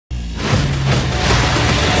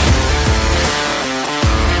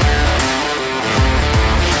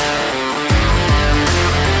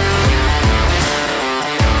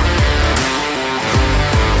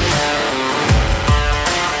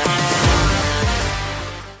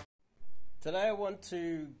Today I want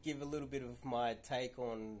to give a little bit of my take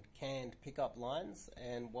on canned pickup lines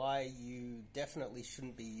and why you definitely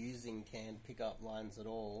shouldn't be using canned pickup lines at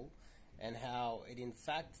all, and how it in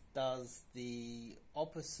fact does the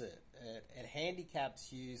opposite. It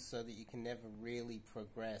handicaps you so that you can never really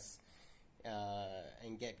progress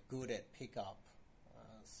and get good at pickup.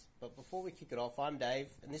 But before we kick it off, I'm Dave,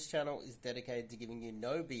 and this channel is dedicated to giving you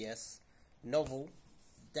no BS, novel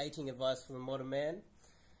dating advice for the modern man.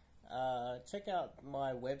 Check out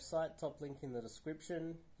my website, top link in the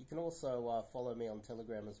description. You can also follow me on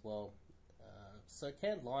Telegram as well. So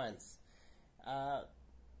canned lines.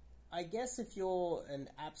 I guess if you're an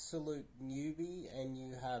absolute newbie and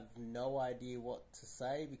you have no idea what to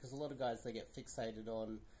say, because a lot of guys, they get fixated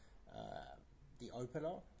on the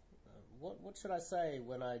opener. What should I say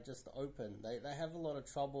when I just open? They have a lot of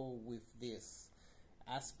trouble with this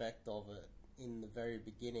aspect of it in the very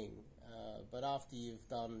beginning, but after you've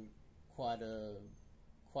done quite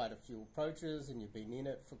a few approaches and you've been in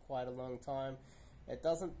it for quite a long time,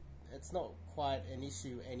 it's not quite an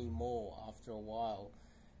issue anymore after a while.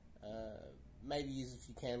 Maybe use a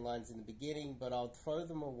few canned lines in the beginning, but I'll throw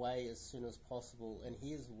them away as soon as possible, and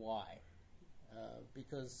here's why.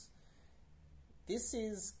 Because this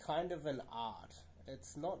is kind of an art.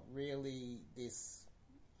 It's not really this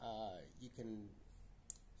you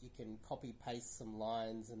can copy paste some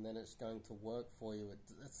lines and then it's going to work for you.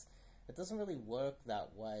 It doesn't really work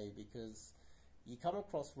that way, because you come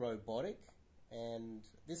across robotic, and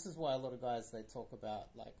this is why a lot of guys, they talk about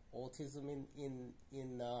like autism in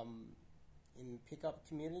pickup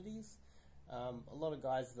communities. A lot of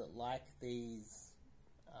guys that like these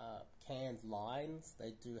canned lines,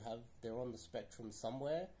 they're on the spectrum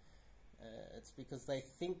somewhere. It's because they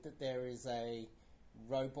think that there is a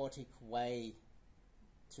robotic way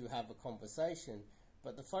to have a conversation.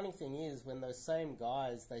 But the funny thing is, when those same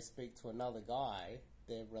guys, they speak to another guy,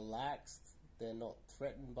 they're relaxed, they're not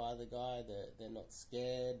threatened by the guy, they're not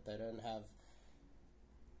scared, they don't have,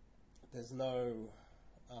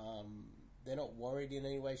 they're not worried in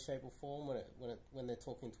any way, shape or form when they're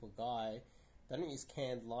talking to a guy. They don't use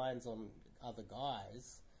canned lines on other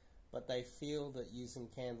guys, but they feel that using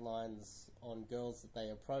canned lines on girls that they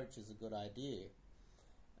approach is a good idea.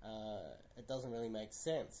 It doesn't really make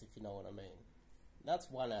sense, if you know what I mean.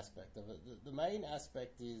 That's one aspect of it. The main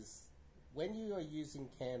aspect is, when you are using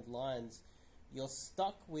canned lines, you're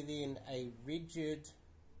stuck within a rigid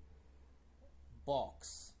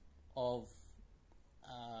box of,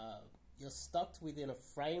 you're stuck within a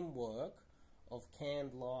framework of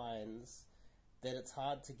canned lines that it's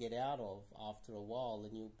hard to get out of after a while,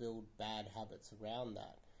 and you'll build bad habits around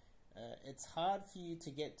that. It's hard for you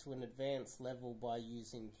to get to an advanced level by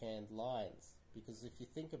using canned lines, because if you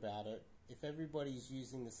think about it, if everybody's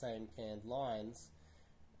using the same canned lines,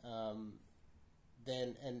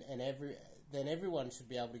 then everyone should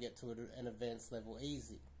be able to get to an advanced level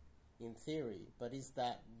easy, in theory. But is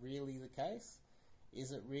that really the case?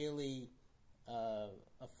 Is it really a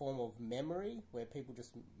form of memory, where people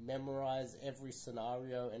just memorize every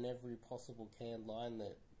scenario and every possible canned line?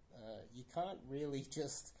 That you can't really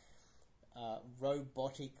just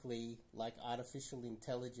robotically, like artificial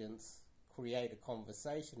intelligence, create a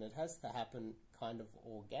conversation. It has to happen kind of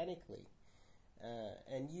organically,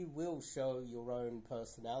 and you will show your own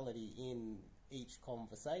personality in each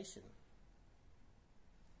conversation.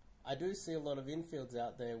 I do see a lot of infields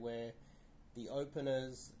out there where the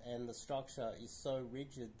openers and the structure is so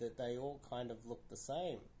rigid that they all kind of look the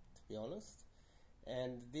same, to be honest.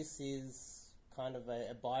 And this is kind of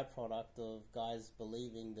a byproduct of guys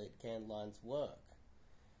believing that canned lines work.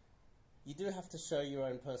 You do have to show your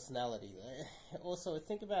own personality. Also,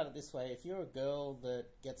 think about it this way. If you're a girl that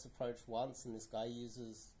gets approached once and this guy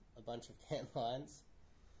uses a bunch of canned lines,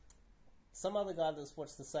 some other guy that's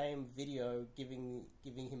watched the same video giving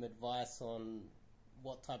him advice on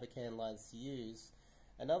what type of canned lines to use,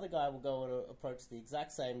 another guy will go and approach the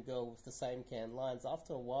exact same girl with the same canned lines.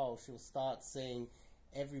 After a while, she'll start seeing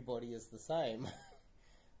everybody as the same,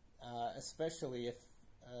 especially if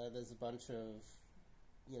there's a bunch of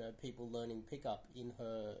people learning pickup in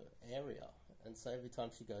her area. And so every time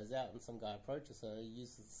she goes out and some guy approaches her,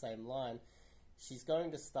 uses the same line, she's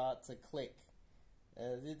going to start to click.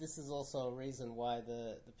 This is also a reason why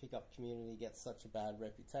the pickup community gets such a bad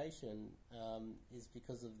reputation, is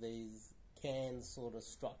because of these canned sort of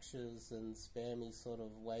structures and spammy sort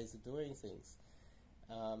of ways of doing things.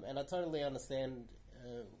 And I totally understand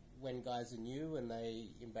when guys are new and they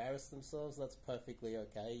embarrass themselves. That's perfectly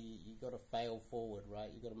okay. You got to fail forward, right?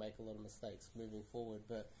 You got to make a lot of mistakes moving forward.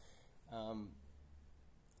 But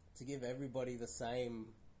to give everybody the same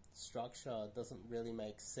structure doesn't really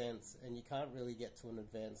make sense, and you can't really get to an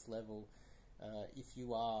advanced level if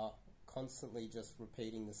you are constantly just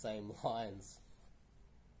repeating the same lines,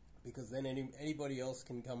 because then anybody else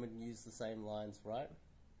can come and use the same lines, right?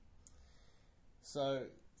 So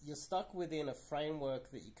you're stuck within a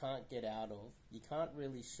framework that you can't get out of. You can't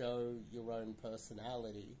really show your own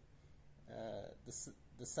personality.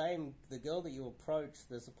 The girl that you approach,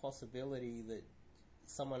 there's a possibility that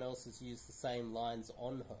someone else has used the same lines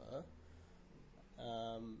on her,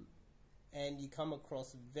 and you come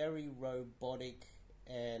across very robotic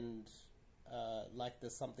and like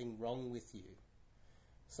there's something wrong with you.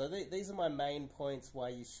 So these are my main points why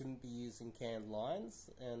you shouldn't be using canned lines,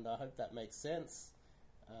 and I hope that makes sense.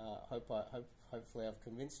 Hopefully I've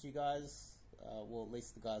convinced you guys, well, at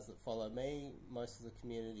least the guys that follow me. Most of the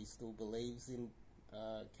community still believes in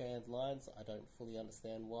canned lines. I don't fully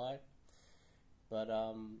understand why. But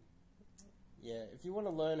yeah, if you want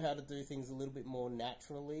to learn how to do things a little bit more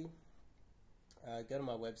naturally, go to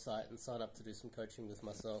my website and sign up to do some coaching with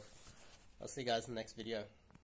myself. I'll see you guys in the next video.